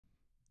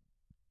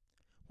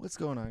What's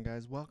going on,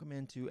 guys? Welcome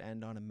into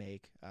End on a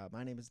Make.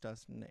 My name is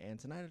Dustin, and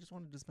tonight I just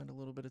wanted to spend a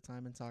little bit of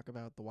time and talk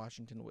about the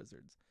Washington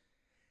Wizards.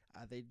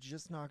 They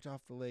just knocked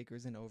off the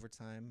Lakers in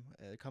overtime,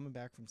 coming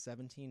back from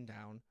 17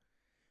 down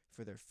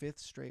for their fifth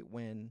straight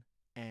win,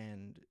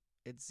 and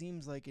it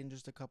seems like in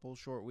just a couple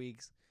short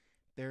weeks,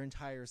 their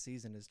entire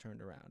season has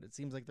turned around. It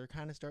seems like they're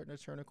kind of starting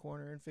to turn a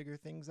corner and figure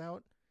things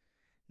out.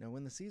 Now,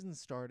 when the season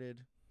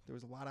started, there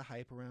was a lot of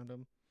hype around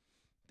them.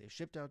 They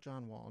shipped out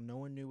John Wall. No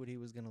one knew what he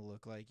was going to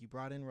look like. You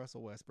brought in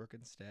Russell Westbrook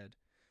instead.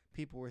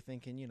 People were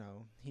thinking,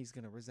 he's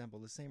going to resemble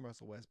the same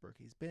Russell Westbrook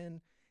he's been.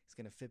 He's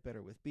going to fit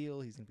better with Beal.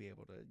 He's going to be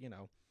able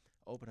to,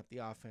 open up the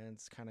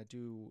offense, kind of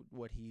do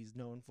what he's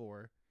known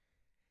for.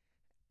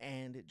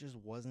 And it just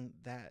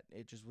wasn't that.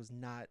 It just was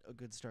not a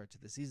good start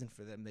to the season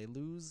for them. They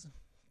lose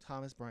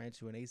Thomas Bryant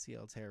to an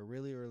ACL tear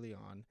really early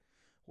on.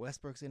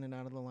 Westbrook's in and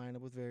out of the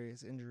lineup with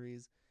various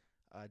injuries.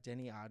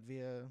 Denny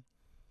Advia,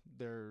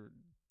 their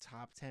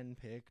top 10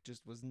 pick,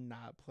 just was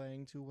not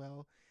playing too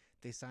well.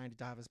 They signed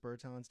Davis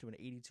Bertans to an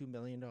 $82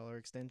 million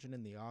extension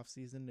in the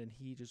offseason, and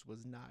he just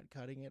was not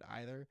cutting it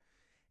either.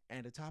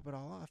 And to top it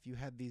all off, you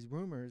had these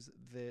rumors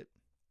that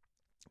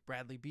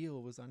Bradley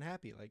Beal was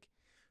unhappy. Like,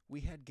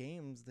 we had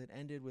games that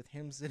ended with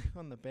him sitting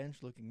on the bench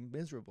looking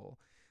miserable,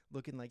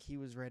 looking like he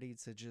was ready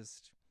to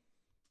just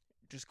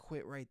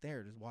quit right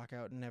there, just walk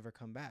out and never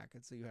come back.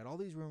 And so you had all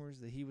these rumors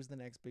that he was the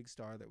next big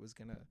star that was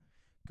going to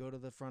go to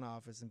the front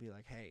office and be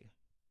like, hey,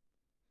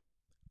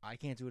 I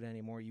can't do it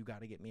anymore. You got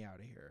to get me out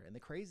of here. And the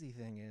crazy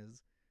thing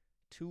is,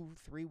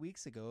 2-3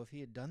 weeks ago, if he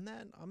had done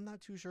that, I'm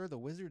not too sure the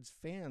Wizards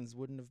fans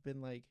wouldn't have been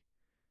like,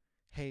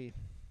 hey,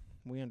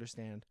 we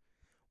understand.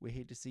 We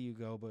hate to see you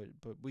go,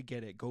 but we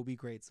get it. Go be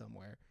great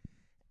somewhere.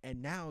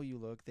 And now you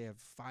look, they have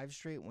 5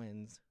 straight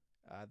wins.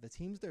 The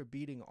teams they're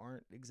beating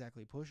aren't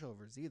exactly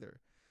pushovers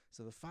either.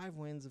 So the 5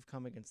 wins have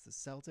come against the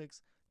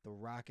Celtics, the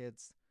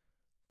Rockets,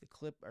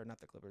 not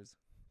the Clippers,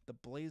 the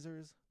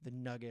Blazers, the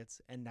Nuggets,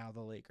 and now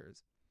the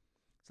Lakers.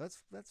 So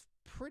that's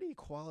pretty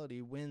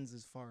quality wins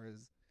as far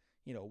as,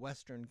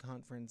 Western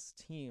Conference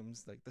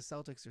teams. Like the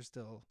Celtics are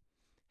still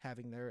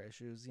having their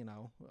issues,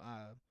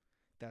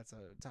 that's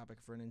a topic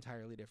for an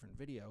entirely different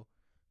video.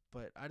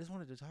 But I just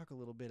wanted to talk a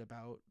little bit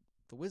about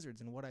the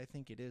Wizards and what I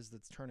think it is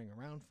that's turning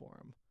around for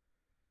them.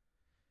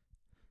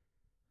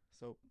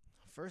 So,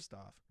 first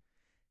off,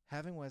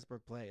 having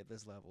Westbrook play at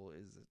this level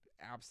is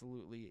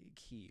absolutely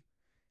key.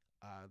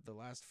 The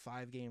last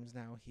 5 games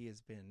now, he has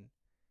been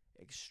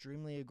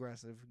extremely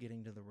aggressive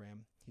getting to the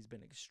rim. He's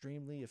been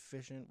extremely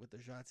efficient with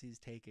the shots he's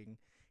taking.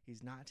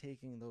 He's not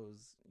taking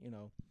those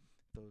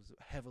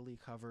heavily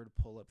covered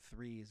pull-up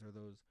threes or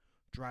those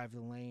drive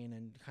the lane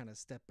and kind of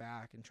step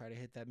back and try to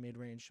hit that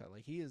mid-range shot.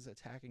 Like, he is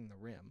attacking the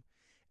rim.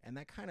 And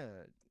that kind of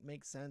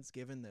makes sense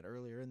given that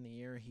earlier in the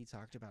year he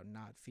talked about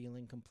not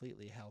feeling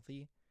completely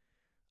healthy.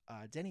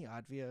 Denny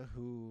Advia,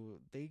 who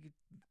they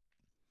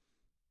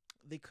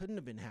couldn't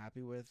have been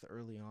happy with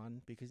early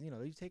on because,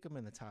 you take him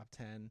in the top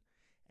 10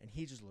 and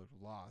he just looked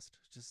lost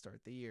to start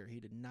the year. He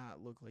did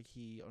not look like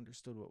he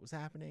understood what was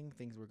happening.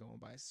 Things were going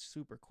by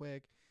super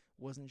quick,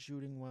 wasn't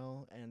shooting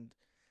well, and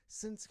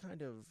since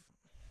kind of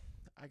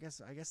I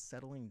guess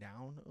settling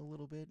down a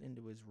little bit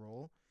into his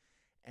role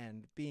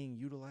and being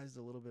utilized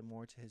a little bit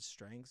more to his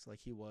strengths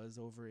like he was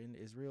over in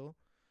Israel,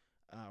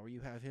 where you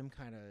have him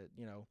kind of,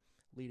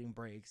 leading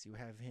breaks, you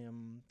have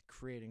him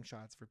creating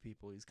shots for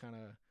people. He's kind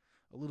of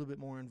a little bit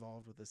more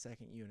involved with the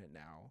second unit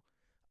now.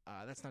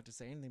 That's not to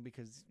say anything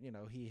because,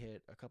 he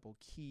hit a couple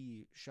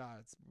key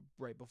shots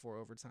right before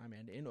overtime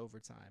and in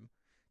overtime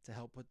to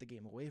help put the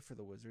game away for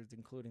the Wizards,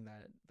 including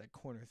that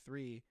corner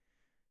 3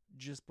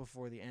 just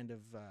before the end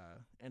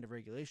of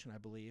regulation, I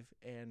believe.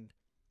 And,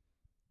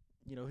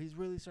 he's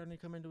really starting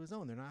to come into his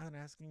own. They're not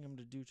asking him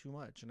to do too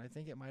much. And I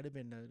think it might have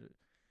been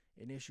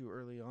an issue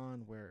early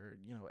on where,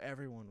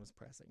 everyone was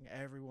pressing.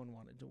 Everyone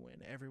wanted to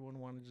win. Everyone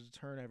wanted to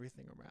turn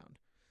everything around.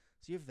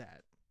 So you have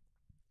that.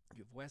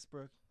 You have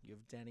Westbrook. You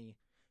have Denny.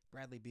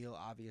 Bradley Beal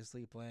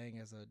obviously playing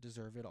as a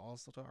deserved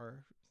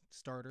all-star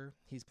starter.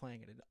 He's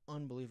playing at an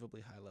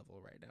unbelievably high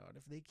level right now. And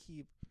if they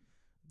keep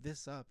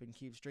this up and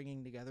keep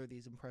stringing together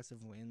these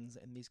impressive wins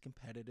and these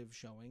competitive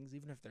showings,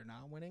 even if they're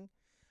not winning,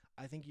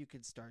 I think you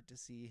could start to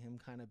see him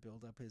kind of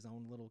build up his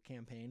own little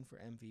campaign for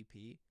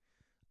MVP.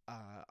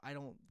 I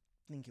don't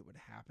think it would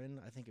happen.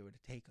 I think it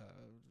would take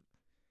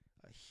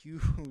a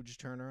huge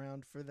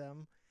turnaround for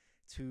them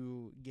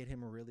to get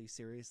him really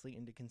seriously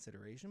into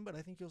consideration, but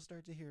I think you'll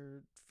start to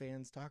hear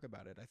fans talk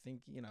about it. I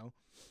think,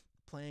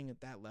 playing at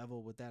that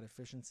level with that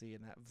efficiency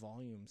and that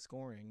volume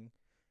scoring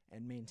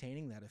and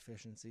maintaining that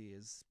efficiency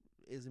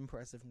is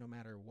impressive no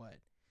matter what.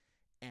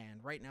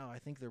 And right now, I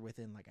think they're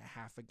within like a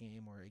half a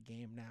game or a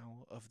game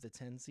now of the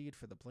 10 seed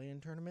for the play-in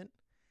tournament.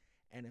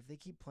 And if they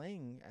keep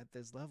playing at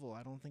this level,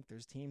 I don't think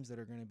there's teams that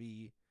are going to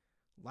be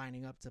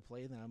lining up to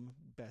play them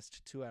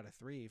best 2 out of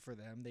 3 for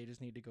them. They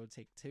just need to go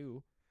take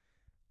 2.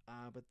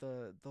 But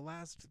the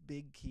last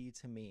big key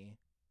to me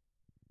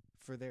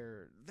for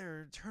their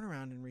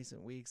turnaround in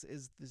recent weeks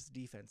is this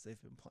defense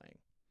they've been playing.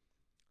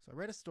 So I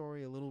read a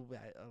story a little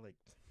bit, like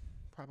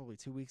probably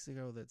 2 weeks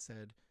ago that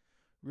said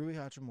Rui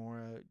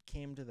Hachimura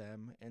came to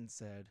them and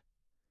said,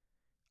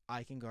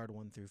 I can guard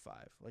 1 through 5.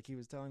 Like, he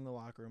was telling the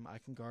locker room, I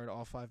can guard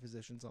all 5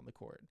 positions on the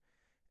court.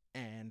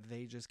 And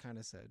they just kind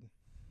of said,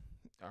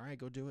 all right,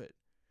 go do it.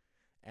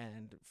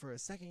 And for a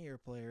second year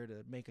player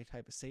to make a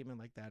type of statement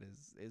like that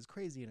is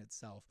crazy in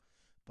itself.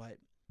 But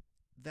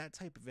that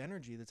type of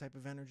energy, the type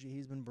of energy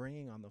he's been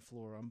bringing on the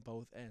floor on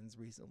both ends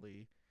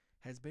recently,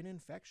 has been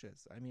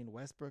infectious. I mean,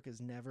 Westbrook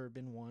has never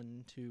been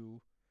one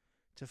to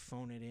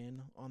phone it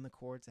in on the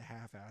court, to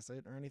half-ass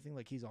it or anything.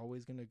 Like, he's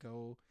always going to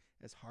go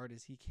as hard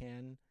as he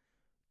can,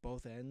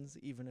 both ends,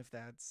 even if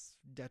that's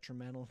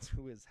detrimental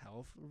to his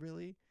health,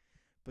 really.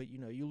 But,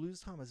 you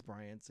lose Thomas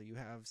Bryant, so you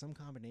have some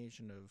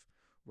combination of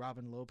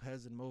Robin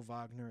Lopez and Mo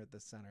Wagner at the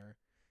center.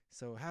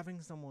 So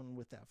having someone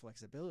with that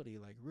flexibility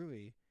like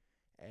Rui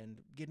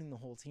and getting the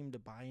whole team to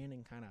buy in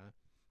and kind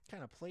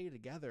of play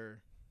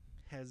together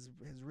has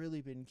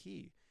really been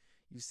key.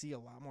 You see a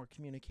lot more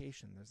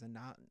communication.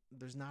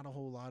 There's not a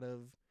whole lot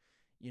of,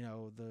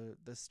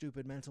 the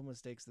stupid mental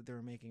mistakes that they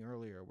were making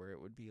earlier, where it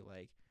would be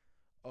like,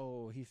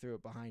 oh, he threw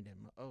it behind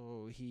him.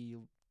 Oh, he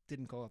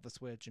didn't call out the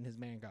switch and his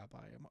man got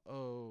by him.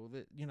 Oh,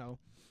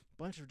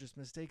 bunch of just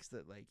mistakes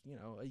that, like,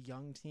 a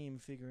young team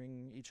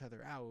figuring each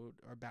other out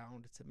are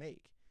bound to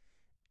make.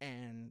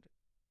 And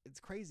it's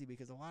crazy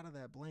because a lot of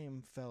that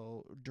blame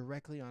fell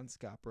directly on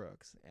Scott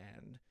Brooks.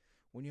 And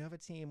when you have a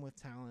team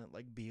with talent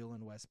like Beal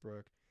and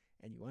Westbrook,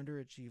 and you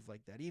underachieve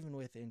like that, even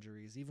with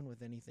injuries, even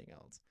with anything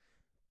else,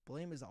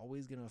 blame is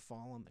always going to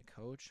fall on the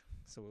coach.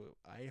 So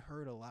I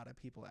heard a lot of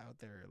people out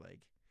there,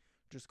 like,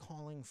 just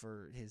calling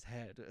for his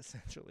head,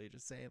 essentially,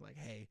 just saying, like,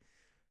 hey,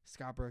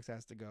 Scott Brooks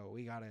has to go.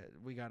 We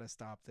gotta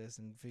stop this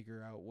and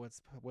figure out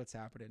what's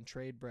happening.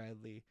 Trade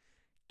Bradley,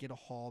 get a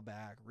haul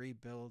back,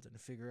 rebuild, and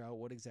figure out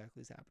what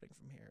exactly is happening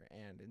from here.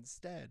 And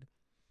instead,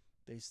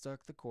 they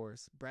stuck the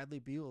course. Bradley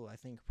Beal, I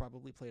think,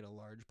 probably played a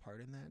large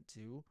part in that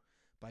too,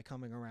 by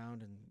coming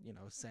around and,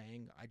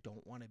 saying, I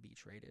don't want to be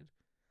traded.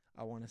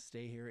 I want to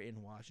stay here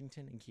in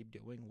Washington and keep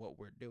doing what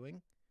we're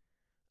doing.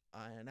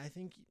 And I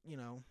think,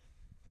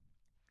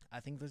 I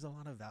think there's a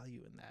lot of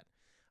value in that.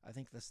 I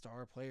think the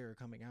star player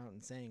coming out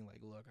and saying,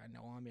 like, look, I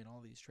know I'm in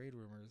all these trade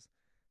rumors.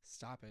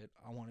 Stop it.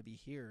 I want to be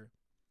here,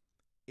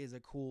 is a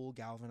cool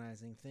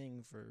galvanizing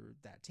thing for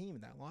that team,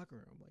 that locker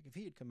room. Like, if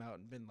he had come out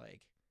and been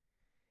like,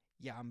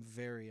 yeah, I'm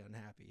very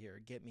unhappy here,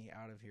 get me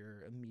out of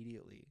here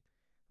immediately,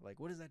 like,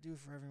 what does that do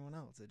for everyone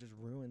else? It just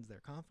ruins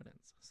their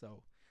confidence.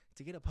 So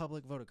to get a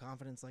public vote of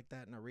confidence like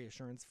that and a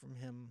reassurance from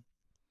him,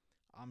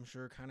 I'm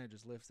sure kind of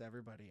just lifts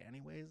everybody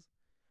anyways.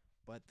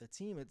 But the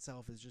team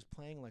itself is just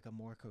playing like a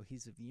more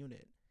cohesive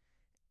unit.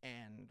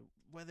 And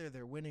whether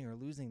they're winning or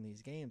losing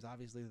these games,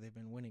 obviously they've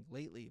been winning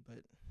lately,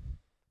 but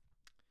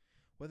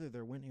whether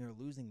they're winning or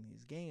losing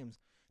these games,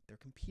 they're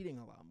competing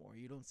a lot more.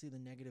 You don't see the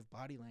negative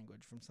body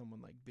language from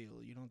someone like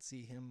Beal. You don't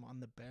see him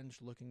on the bench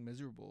looking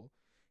miserable.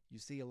 You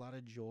see a lot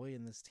of joy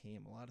in this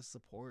team, a lot of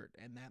support,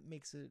 and that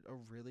makes it a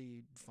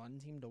really fun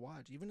team to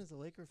watch. Even as a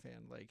Laker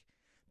fan, like,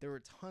 there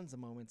were tons of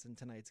moments in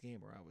tonight's game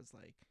where I was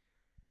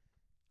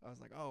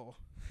like, oh,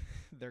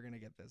 they're going to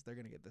get this. They're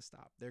going to get this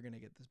stop. They're going to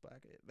get this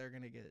bucket. They're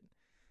going to get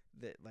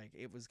that. Like,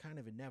 it was kind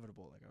of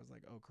inevitable. Like, I was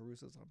like, oh,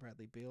 Caruso's on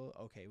Bradley Beal.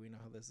 Okay, we know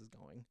how this is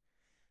going.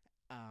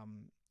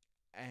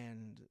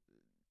 And,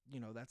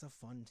 that's a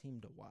fun team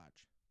to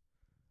watch.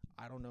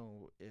 I don't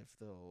know if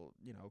they'll,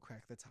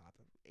 crack the top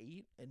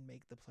 8 and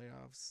make the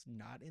playoffs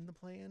not in the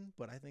play-in,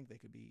 but I think they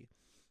could be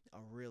a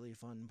really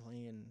fun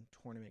play-in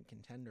tournament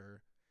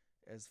contender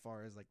as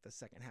far as, like, the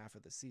second half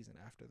of the season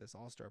after this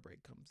All-Star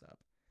break comes up.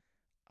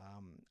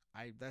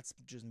 That's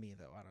just me,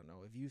 though. I don't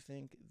know. If you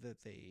think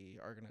that they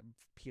are going to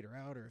peter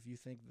out, or if you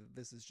think that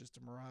this is just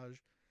a mirage,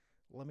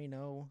 let me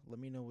know. Let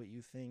me know what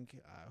you think,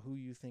 who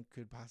you think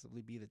could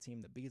possibly be the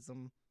team that beats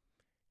them.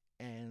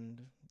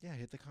 And, yeah,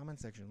 hit the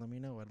comment section. Let me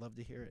know. I'd love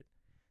to hear it.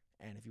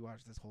 And if you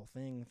watch this whole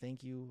thing,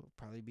 thank you. I'll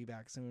probably be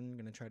back soon. I'm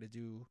going to try to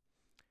do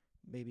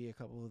maybe a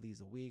couple of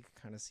these a week,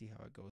 kind of see how it goes.